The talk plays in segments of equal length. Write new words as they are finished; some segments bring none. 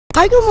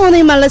Hi, good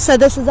morning, Melissa.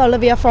 This is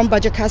Olivia from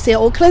Budget Cars here,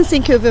 Auckland.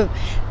 Thank you for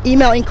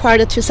email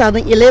inquiry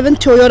 2011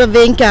 Toyota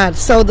Vanguard.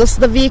 So this is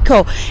the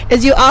vehicle.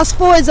 As you asked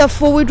for, is a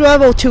four-wheel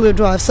drive or two-wheel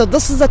drive. So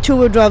this is a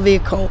two-wheel drive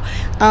vehicle.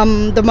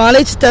 The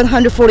mileage done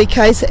 140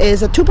 k's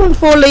is a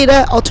 2.4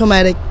 litre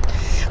automatic.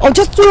 I'll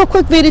just do a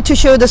quick video to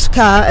show this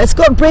car. It's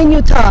got brand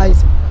new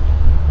tires.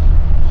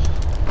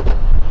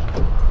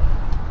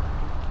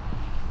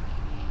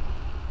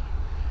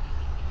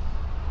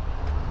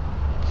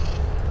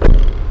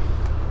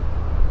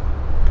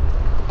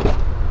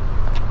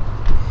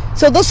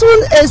 So this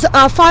one is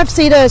a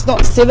 5-seater, it's not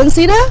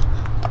 7-seater.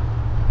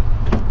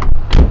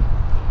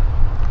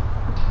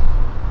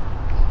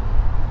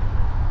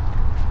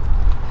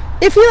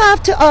 If you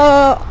have to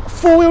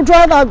four-wheel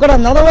drive, I've got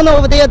another one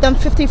over there, done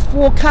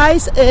 54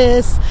 k's,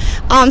 is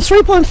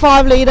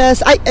 3.5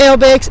 litres, 8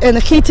 airbags and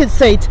a heated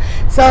seat.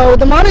 So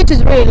the mileage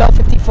is really low,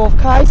 54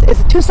 k's.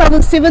 It's a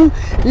 2007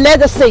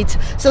 leather seat.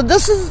 So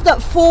this is the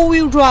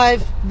four-wheel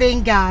drive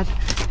Vanguard.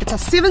 It's a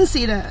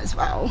 7-seater as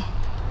well.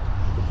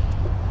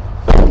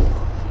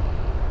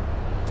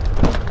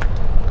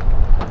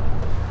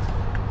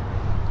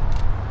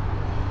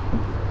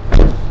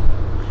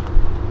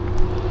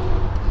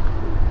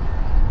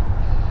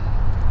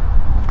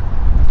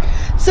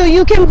 So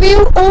you can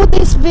view all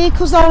these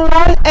vehicles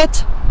online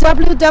at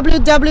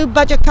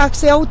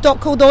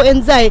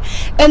www.budgetcarsale.co.nz,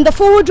 and the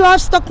four-wheel drive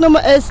stock number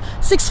is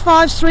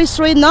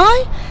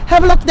 65339.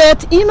 Have a look there.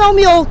 Email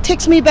me or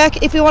text me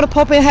back if you want to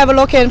pop in and have a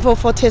look in for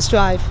test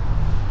drive.